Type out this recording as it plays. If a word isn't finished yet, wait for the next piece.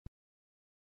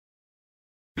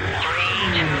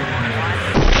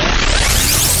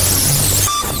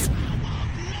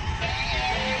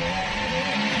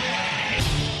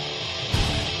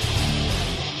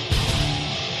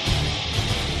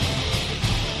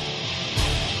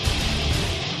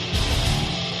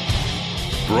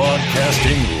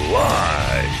Broadcasting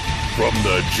live from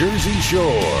the Jersey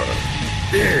Shore,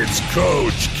 it's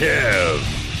Coach Kev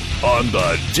on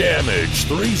the Damage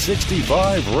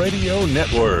 365 Radio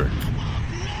Network.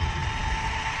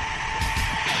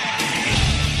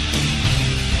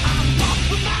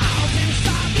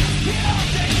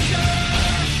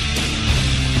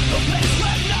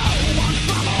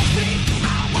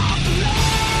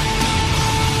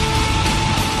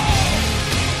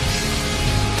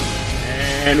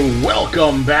 And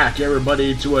welcome back,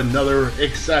 everybody, to another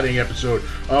exciting episode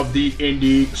of the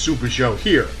Indie Super Show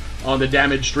here on the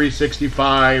Damage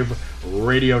 365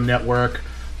 Radio Network.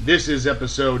 This is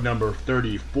episode number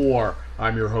 34.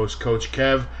 I'm your host, Coach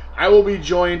Kev. I will be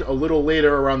joined a little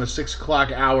later around the 6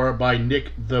 o'clock hour by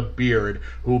Nick the Beard,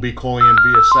 who will be calling in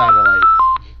via satellite.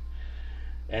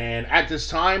 And at this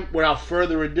time, without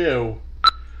further ado,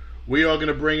 we are going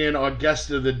to bring in our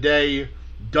guest of the day,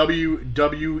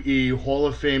 WWE Hall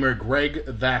of Famer Greg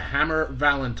the Hammer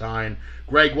Valentine.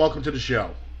 Greg, welcome to the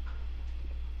show.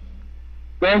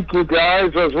 Thank you,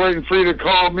 guys. I was waiting for you to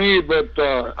call me, but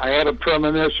I had a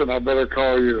premonition. I better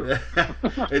call you.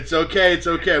 It's okay. It's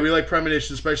okay. We like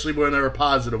premonitions, especially when they're a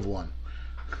positive one.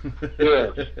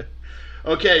 Yes.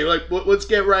 Okay, let's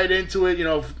get right into it. You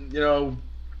know,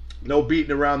 no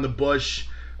beating around the bush.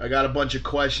 I got a bunch of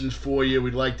questions for you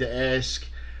we'd like to ask.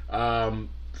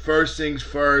 First things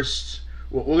first,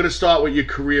 we're going to start with your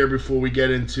career before we get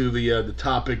into the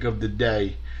topic of the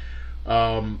day.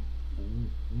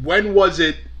 When was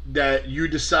it that you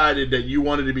decided that you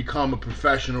wanted to become a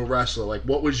professional wrestler? Like,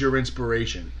 what was your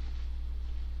inspiration?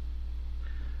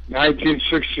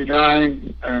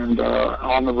 1969, and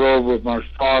on the road with my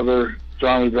father,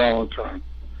 Johnny Valentine,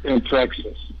 in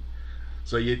Texas.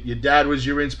 So your dad was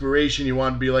your inspiration. You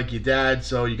wanted to be like your dad,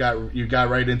 so you got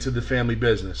right into the family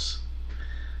business.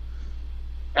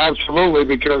 Absolutely,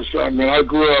 because I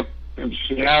grew up in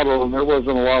Seattle, and there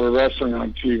wasn't a lot of wrestling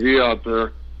on TV out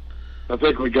there. I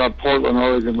think we got Portland,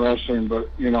 Oregon wrestling, but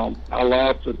I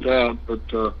laughed at that. But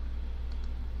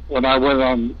when I went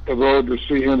on the road to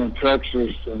see him in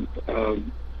Texas and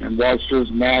watched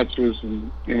his matches, and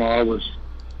I was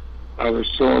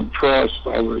so impressed.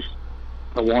 I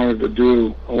wanted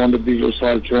to be just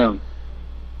like him.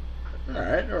 All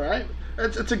right.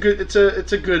 It's a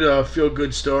good feel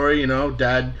good story,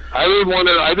 Dad. I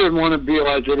didn't want to be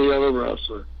like any other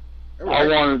wrestler. Right. I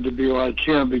wanted to be like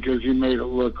him because he made it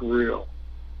look real.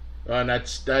 And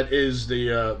that is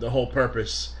the whole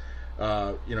purpose.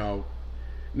 Now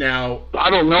I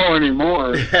don't know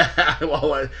anymore.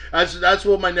 Well, that's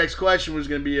what my next question was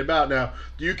going to be about. Now,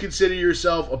 do you consider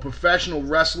yourself a professional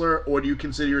wrestler, or do you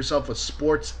consider yourself a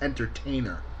sports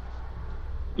entertainer?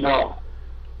 No,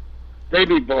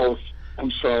 maybe both. I'm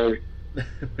sorry.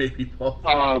 Maybe both.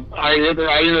 I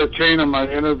entertain in my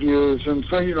interviews, and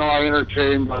so I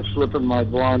entertain by flipping my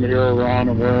blonde hair around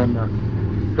and wearing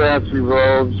the fancy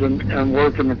robes and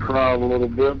working the crowd a little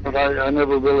bit. But I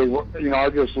never really, I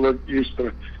just used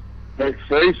to make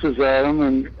faces at them,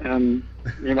 and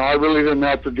I really didn't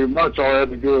have to do much. All I had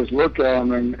to do was look at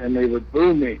them, and they would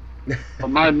boo me. But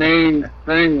my main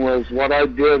thing was what I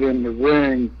did in the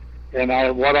ring,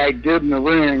 and what I did in the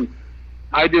ring.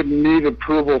 I didn't need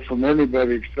approval from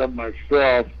anybody except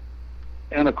myself,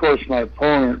 and of course my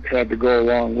opponent had to go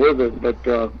along with it. But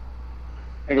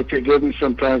and if he didn't,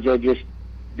 sometimes I just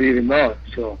beat him up.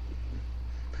 So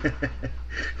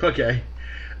okay.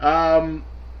 Now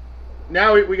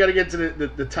we got to get to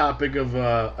the topic of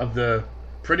the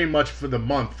pretty much for the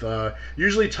month.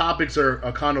 Usually topics are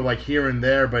kind of like here and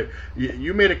there, but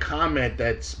you made a comment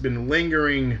that's been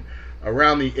lingering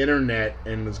around the internet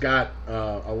and has got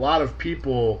a lot of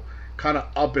people kind of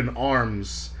up in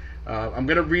arms. I'm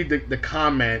going to read the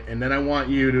comment, and then I want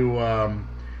you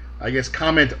to,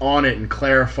 comment on it and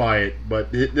clarify it.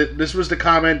 But this was the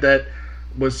comment that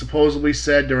was supposedly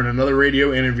said during another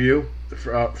radio interview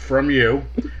from you.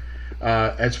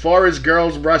 As far as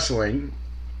girls wrestling,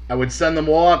 I would send them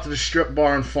all out to the strip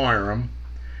bar and fire them.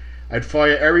 I'd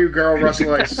fire every girl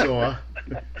wrestler I saw.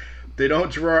 They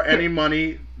don't draw any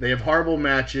money. They have horrible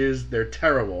matches. They're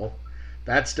terrible.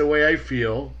 That's the way I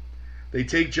feel. They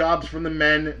take jobs from the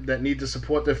men that need to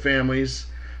support their families.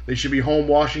 They should be home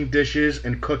washing dishes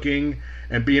and cooking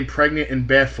and being pregnant and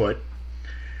barefoot.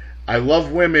 I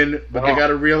love women, but they got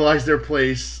to realize their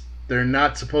place. They're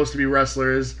not supposed to be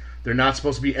wrestlers. They're not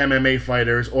supposed to be MMA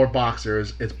fighters or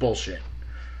boxers. It's bullshit.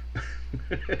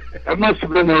 That must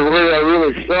have been the way I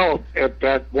really felt at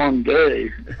that one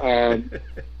day.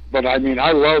 But I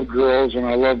love girls, and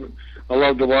I love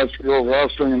to watch girl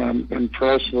wrestling, and I'm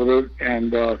impressed with it.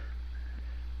 And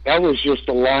that was just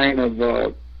a line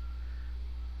of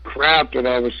crap that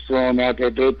I was throwing out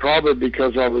that day, probably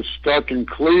because I was stuck in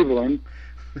Cleveland,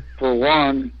 for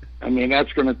one. I mean,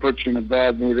 that's going to put you in a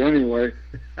bad mood anyway.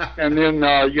 And then,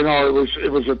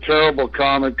 it was a terrible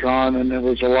Comic-Con, and there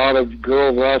was a lot of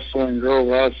girl wrestling.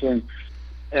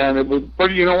 And it was,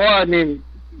 but you know what? I mean,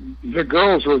 the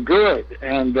girls were good,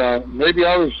 and maybe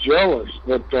I was jealous,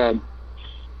 but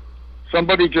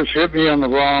somebody just hit me on the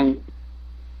wrong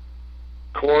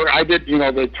court.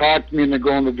 They talked me into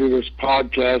going to do this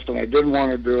podcast, and I didn't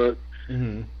want to do it.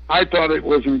 Mm-hmm. I thought it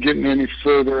wasn't getting any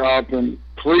further out than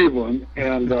Cleveland,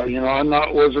 and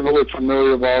wasn't really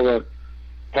familiar with all the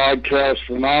podcast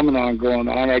phenomenon going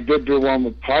on. I did do one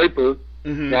with Piper,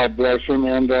 mm-hmm. God bless him,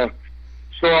 and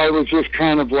so I was just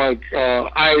kind of like,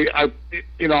 there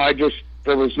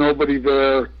was nobody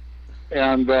there,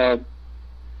 and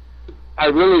I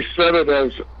really said it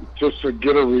as just to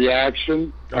get a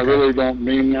reaction. Okay. I really don't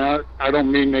mean that. I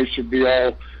don't mean they should be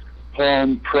all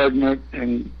home, pregnant,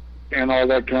 and all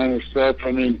that kind of stuff.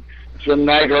 I mean, Jim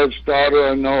Neidhart's daughter,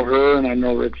 I know her, and I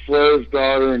know Ric Flair's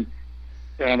daughter,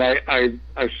 and I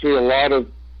see a lot of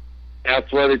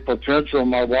athletic potential.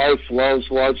 My wife loves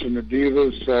watching the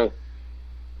Divas, so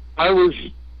I was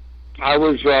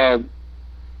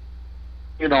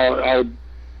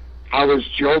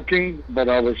joking, but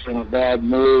I was in a bad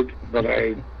mood, but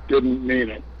I didn't mean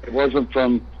it. It wasn't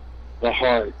from the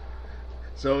heart.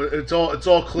 So it's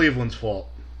all Cleveland's fault.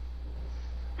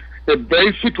 It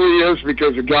basically is,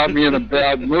 because it got me in a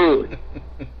bad mood.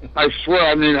 I swear.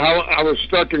 I mean, I was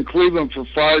stuck in Cleveland for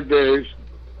 5 days,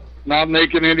 not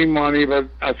making any money, but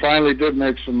I finally did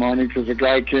make some money because the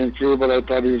guy came through, but I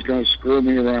thought he was going to screw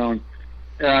me around.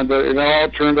 And it all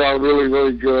turned out really,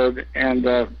 really good. And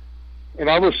I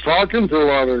was talking to a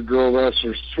lot of girl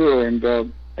wrestlers too,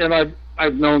 and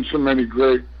I've known so many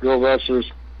great girl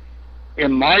wrestlers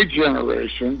in my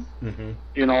generation.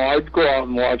 Mm-hmm. I'd go out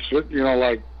and watch it.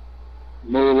 Like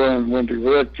Moolah and Wendy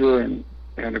Richter and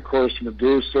of course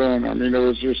Medusa, and I mean there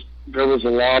was a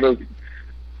lot of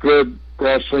good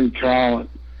wrestling talent,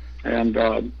 and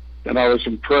I was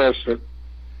impressed that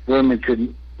women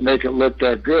could make it look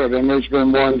that good. And there's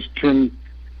been ones 10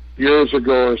 years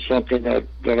ago or something that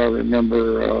I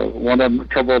remember. A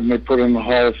couple of them they put in the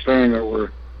Hall of Fame that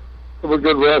were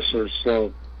good wrestlers.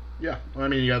 So yeah, I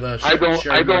mean you got the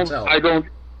I don't.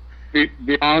 Be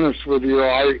honest with you,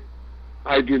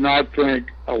 I do not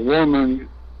think a woman,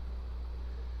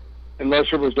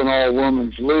 unless it was an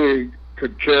all-women's league,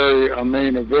 could carry a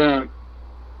main event.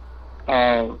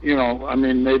 I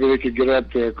mean, maybe they could get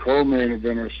up to a co-main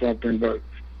event or something, but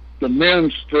the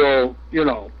men still,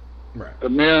 right. The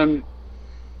men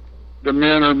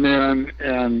are men,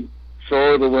 and so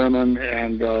are the women,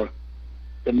 and the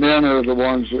men are the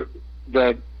ones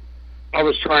that I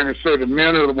was trying to say, the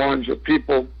men are the ones that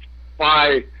people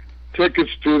buy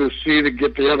tickets to see to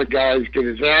get the other guys get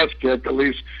his ass kicked. At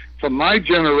least from my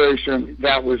generation,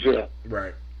 that was it.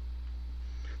 Right.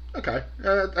 Okay,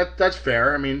 that's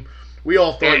fair. I mean, we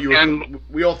all thought you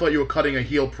were cutting a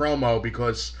heel promo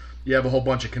because you have a whole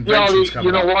bunch of conventions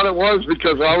coming up. You know what it was?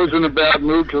 Because I was in a bad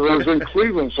mood because I was in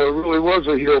Cleveland, so it really was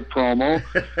a heel promo.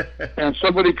 And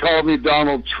somebody called me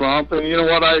Donald Trump, and you know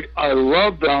what? I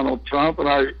love Donald Trump, and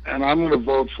I'm going to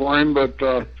vote for him, but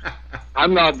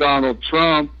I'm not Donald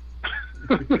Trump.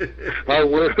 I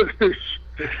wish.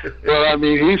 But I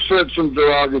mean, he said some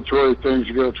derogatory things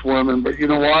against women, but you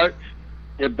know what?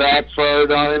 It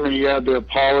backfired on him, and he had to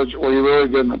apologize. Well, he really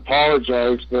didn't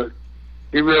apologize, but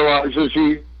he realizes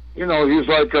he's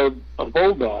like a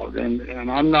bulldog,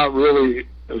 and I'm not really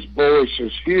as bullish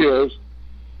as he is,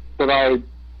 but I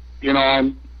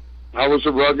was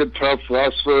a rugged, tough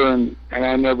wrestler, and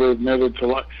I never admitted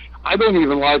to I don't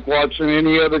even like watching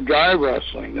any other guy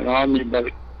wrestling, I mean, but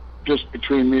just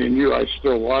between me and you, I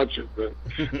still watch it, but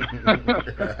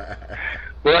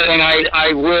and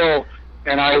I will,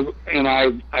 and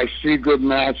I see good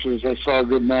matches. I saw a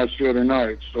good match the other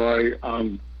night, so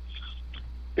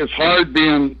it's hard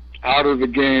being out of the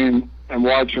game and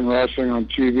watching wrestling on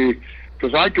TV,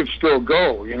 because I could still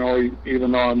go,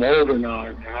 even though I'm older now,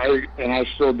 and I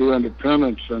still do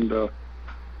independence, and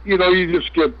you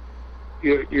just get,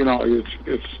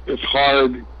 it's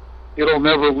hard. It'll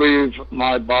never leave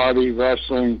my body,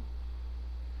 wrestling.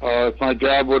 If my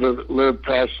dad would have lived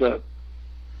past that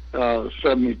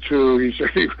 72, he said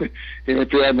if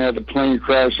he hadn't had the plane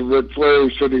crash with Ric Flair,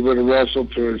 he said he would have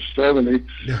wrestled to his 70.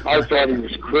 I thought he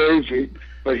was crazy.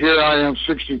 But here I am,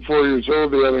 64 years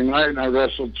old the other night, and I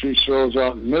wrestled 2 shows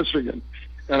out in Michigan.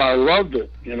 And I loved it,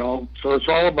 So it's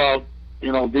all about,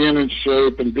 being in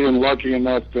shape and being lucky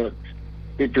enough to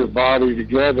keep your body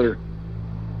together,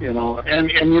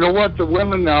 And you know what? The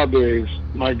women nowadays,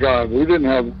 my God, we didn't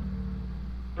have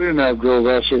girl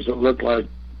wrestlers that looked like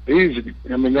these.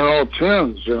 I mean, they're all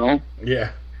 10s, you know.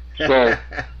 Yeah. So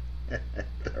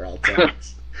they're all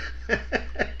 10s.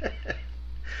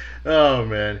 Oh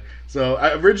man. So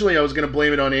originally I was going to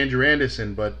blame it on Andrew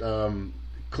Anderson, but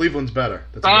Cleveland's better.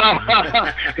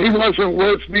 He wasn't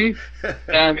with me,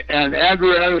 and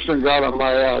Andrew Anderson got on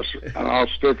my ass, and I'll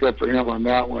stick up for him on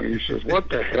that one. He says, "What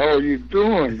the hell are you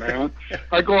doing, man?"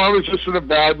 I go, "I was just in a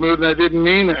bad mood, and I didn't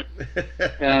mean it."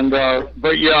 And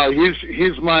but yeah,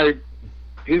 he's my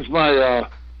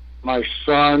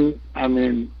son. I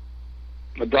mean,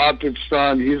 adopted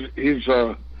son. He's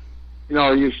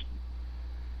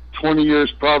 20 years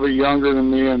probably younger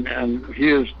than me, and he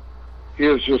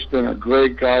has just been a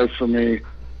great guy for me,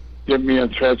 get me in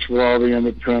touch with all the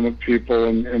independent people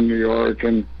in New York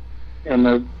and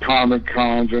the comic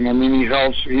cons, and I mean he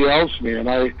helps me, and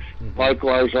I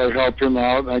likewise I help him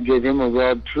out, and I give him a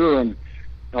rub too, and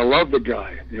I love the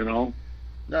guy, you know.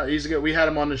 No, he's good. We had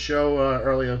him on the show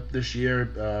earlier this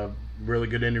year. Really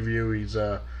good interview. He's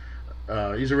a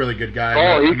really good guy.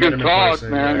 Oh, he can talk,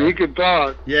 man. Yeah. He can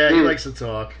talk. Yeah, he likes to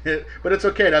talk, but it's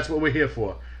okay. That's what we're here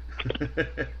for.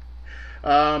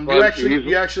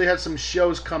 You actually had some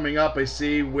shows coming up, I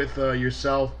see, with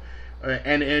yourself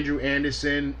and Andrew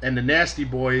Anderson and the Nasty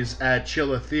Boys at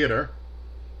Chiller Theater.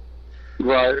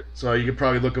 Right. So you're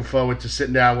probably looking forward to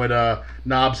sitting down with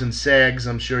Knobs and Sags.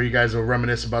 I'm sure you guys will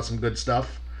reminisce about some good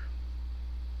stuff.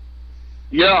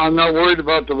 Yeah, I'm not worried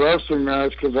about the wrestling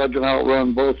match because I can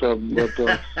outrun both of them. But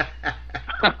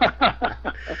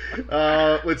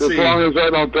let's see. As long as I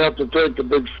don't have to take the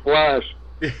big splash.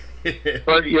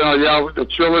 But with the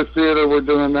Chiller Theater, we're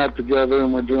doing that together,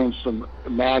 and we're doing some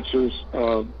matches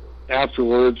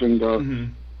afterwards, and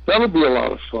that'll be a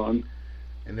lot of fun.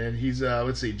 And then he's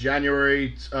let's see,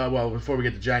 January. Before we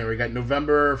get to January, we got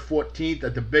November 14th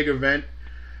at the big event.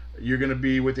 You're going to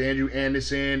be with Andrew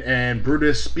Anderson and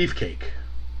Brutus Beefcake.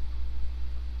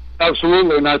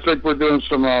 Absolutely, and I think we're doing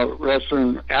some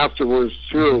wrestling afterwards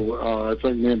too. I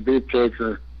think me and Beefcake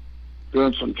are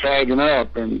doing some tagging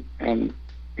up, and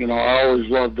I always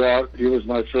loved that. He was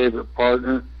my favorite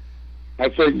partner. I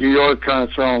think New York kind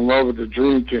of fell in love with the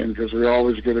Dream Team because we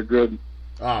always get a good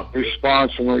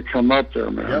response when we come up there,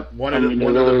 man. Yep, one of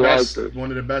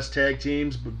the best tag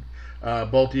teams.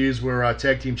 Both of you were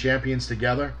tag team champions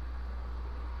together.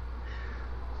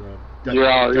 So it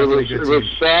was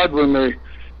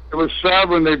sad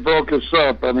when they broke us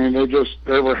up. I mean,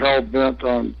 they were hell bent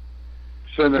on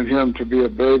sending him to be a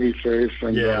babyface,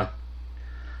 and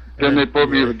then they put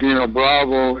me with Dino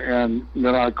Bravo, and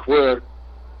then I quit.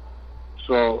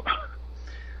 So.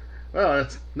 Well,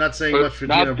 that's not saying much for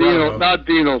Dino Bravo. Not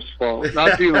Dino's fault.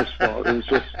 Not Dino's fault. It was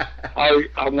just I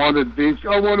wanted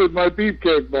my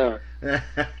Beefcake back.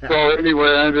 So anyway,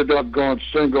 I ended up going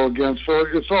single again. So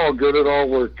it's all good. It all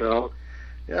worked out.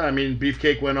 Yeah, I mean,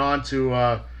 Beefcake went on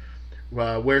to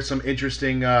wear some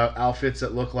interesting outfits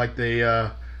that looked like they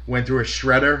went through a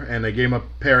shredder, and they gave him a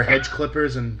pair of hedge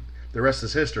clippers, and the rest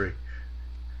is history.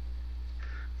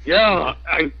 Yeah,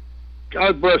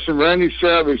 God bless him. Randy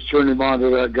Savage turned him on to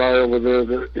that guy over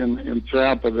there in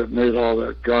Tampa that made all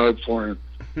that garb for him.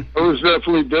 It was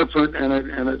definitely different, and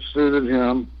it suited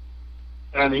him.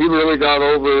 And he really got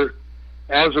over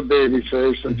as a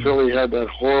babyface until he had that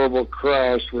horrible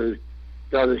crash where he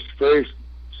got his face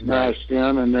smashed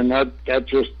in, and then that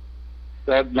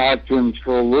knocked him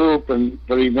for a loop.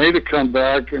 But he made a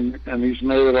comeback, and he's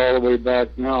made it all the way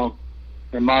back now,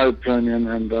 in my opinion.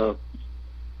 And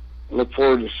look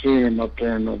forward to seeing him up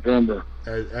there in November.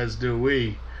 As do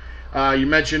we. You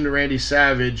mentioned Randy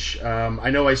Savage. I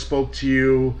know I spoke to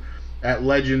you at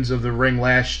Legends of the Ring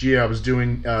last year. I was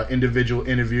doing individual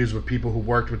interviews with people who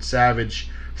worked with Savage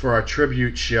for our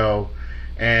tribute show,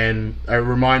 and I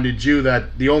reminded you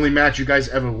that the only match you guys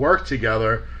ever worked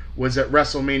together was at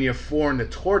WrestleMania 4 in the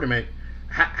tournament.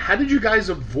 How did you guys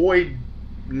avoid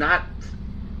not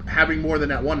having more than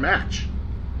that one match?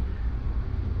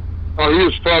 Oh, he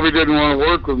just probably didn't want to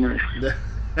work with me.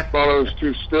 Thought I was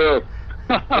too stiff.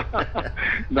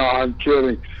 No, I'm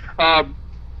kidding.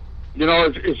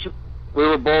 We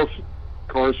were both, of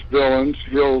course, villains,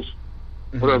 heels,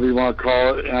 whatever you want to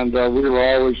call it, and we were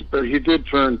always. But he did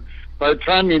turn. By the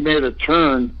time he made a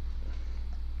turn,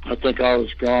 I think I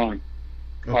was gone,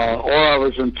 or I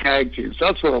was in tag teams.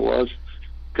 That's what it was,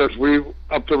 because we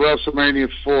up to WrestleMania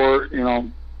 4.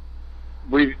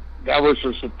 That was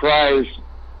a surprise